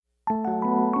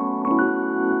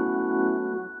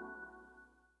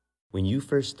When you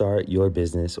first start your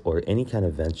business or any kind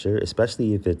of venture,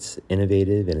 especially if it's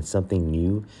innovative and it's something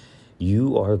new,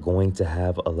 you are going to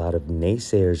have a lot of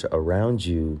naysayers around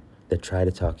you that try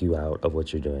to talk you out of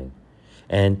what you're doing.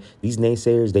 And these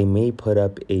naysayers, they may put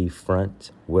up a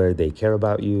front where they care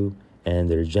about you and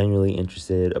they're genuinely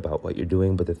interested about what you're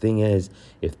doing. But the thing is,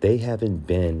 if they haven't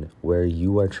been where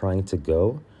you are trying to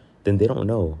go, then they don't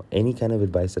know. Any kind of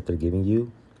advice that they're giving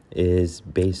you is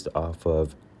based off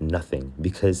of nothing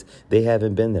because they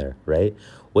haven't been there, right?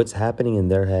 What's happening in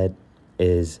their head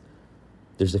is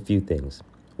there's a few things.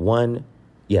 One,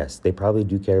 yes, they probably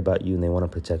do care about you and they want to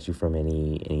protect you from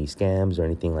any scams or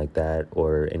anything like that,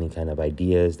 or any kind of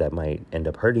ideas that might end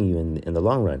up hurting you in the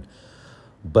long run.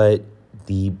 But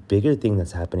the bigger thing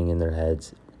that's happening in their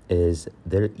heads is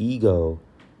their ego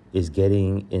is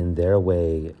getting in their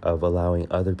way of allowing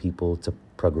other people to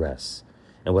progress.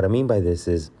 And what I mean by this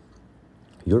is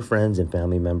your friends and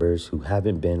family members who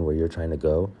haven't been where you're trying to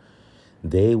go,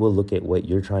 they will look at what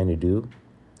you're trying to do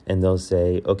and they'll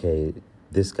say, okay,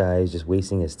 this guy is just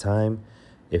wasting his time.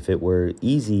 If it were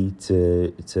easy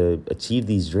to achieve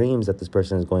these dreams that this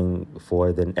person is going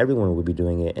for, then everyone would be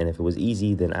doing it. And if it was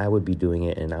easy, then I would be doing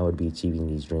it and I would be achieving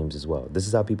these dreams as well. This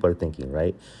is how people are thinking,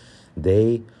 right?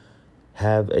 They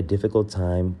have a difficult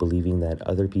time believing that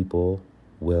other people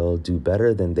will do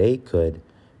better than they could,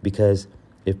 because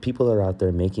if people are out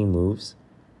there making moves,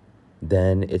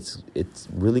 then it's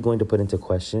really going to put into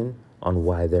question on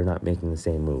why they're not making the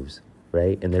same moves,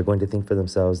 right? And they're going to think for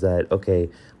themselves that, okay,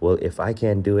 well, if I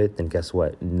can't do it, then guess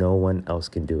what? No one else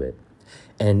can do it.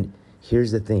 And here's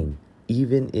the thing.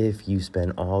 Even if you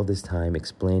spend all this time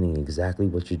explaining exactly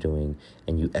what you're doing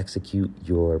and you execute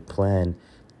your plan,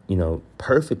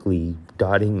 perfectly,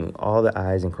 dotting all the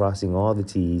I's and crossing all the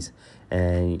T's,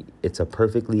 and it's a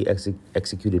perfectly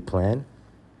executed plan,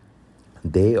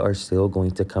 they are still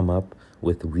going to come up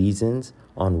with reasons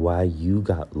on why you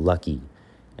got lucky.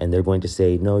 And they're going to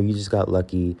say, no, you just got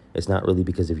lucky. It's not really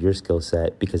because of your skill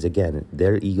set. Because again,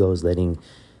 their ego is letting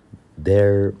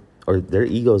your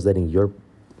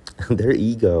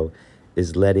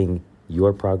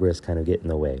progress kind of get in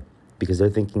the way. Because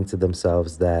they're thinking to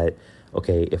themselves that,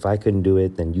 okay, if I couldn't do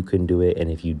it, then you couldn't do it.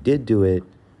 And if you did do it,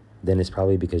 then it's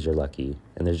probably because you're lucky,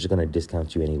 and they're just going to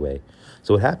discount you anyway.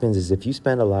 So what happens is if you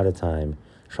spend a lot of time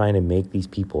trying to make these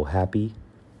people happy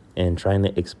and trying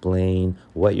to explain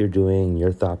what you're doing,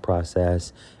 your thought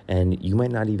process, and you might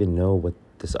not even know what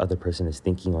this other person is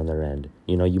thinking on their end.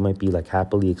 You might be like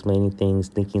happily explaining things,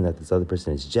 thinking that this other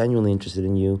person is genuinely interested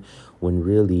in you, when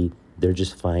really they're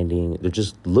just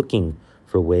looking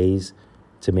for ways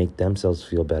to make themselves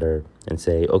feel better and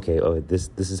say, okay, this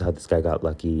is how this guy got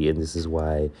lucky, and this is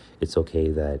why it's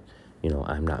okay that,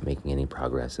 I'm not making any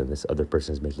progress and this other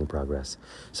person is making progress.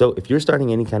 So if you're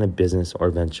starting any kind of business or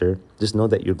venture, just know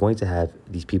that you're going to have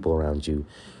these people around you.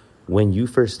 When you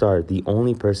first start, the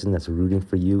only person that's rooting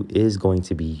for you is going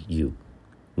to be you.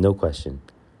 No question.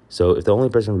 So if the only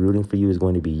person rooting for you is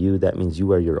going to be you, that means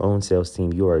you are your own sales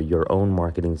team, you are your own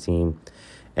marketing team,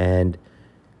 and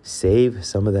save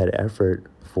some of that effort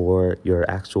for your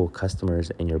actual customers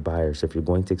and your buyers. So if you're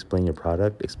going to explain your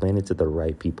product, explain it to the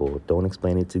right people. Don't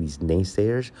explain it to these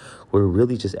naysayers who are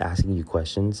really just asking you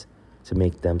questions to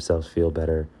make themselves feel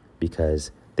better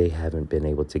because they haven't been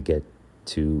able to get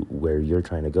to where you're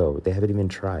trying to go. They haven't even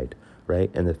tried,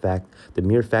 right? And the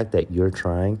mere fact that you're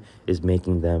trying is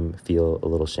making them feel a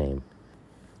little shame.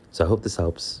 So I hope this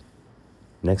helps.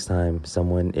 Next time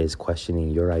someone is questioning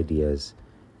your ideas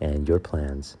and your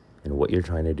plans and what you're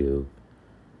trying to do,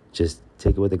 just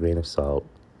take it with a grain of salt.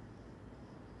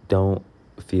 Don't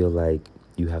feel like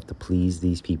you have to please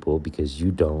these people, because you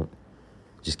don't.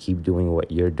 Just keep doing what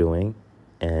you're doing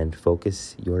and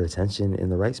focus your attention in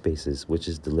the right spaces, which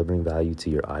is delivering value to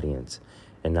your audience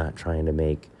and not trying to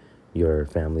make your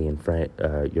family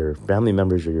your family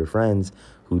members or your friends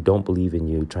who don't believe in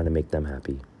you, trying to make them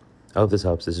happy. I hope this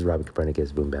helps. This is Robin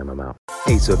Copernicus. Boom, bam, I'm out.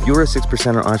 Hey, so if you're a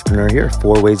 6%er entrepreneur, here are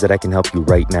 4 ways that I can help you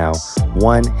right now.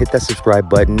 1, hit that subscribe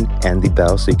button and the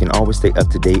bell so you can always stay up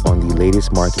to date on the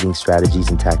latest marketing strategies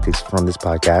and tactics from this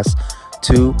podcast.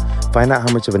 2, find out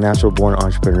how much of a natural born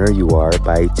entrepreneur you are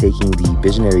by taking the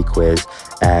visionary quiz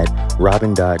at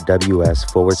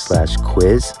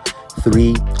robin.ws/quiz.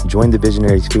 3, join the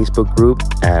Visionaries Facebook group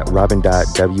at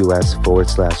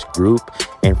robin.ws/group.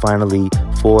 And finally,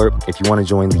 4, if you want to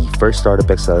join the first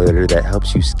startup accelerator that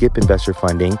helps you skip investor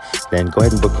funding, then go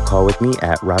ahead and book a call with me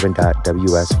at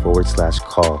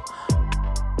robin.ws/call.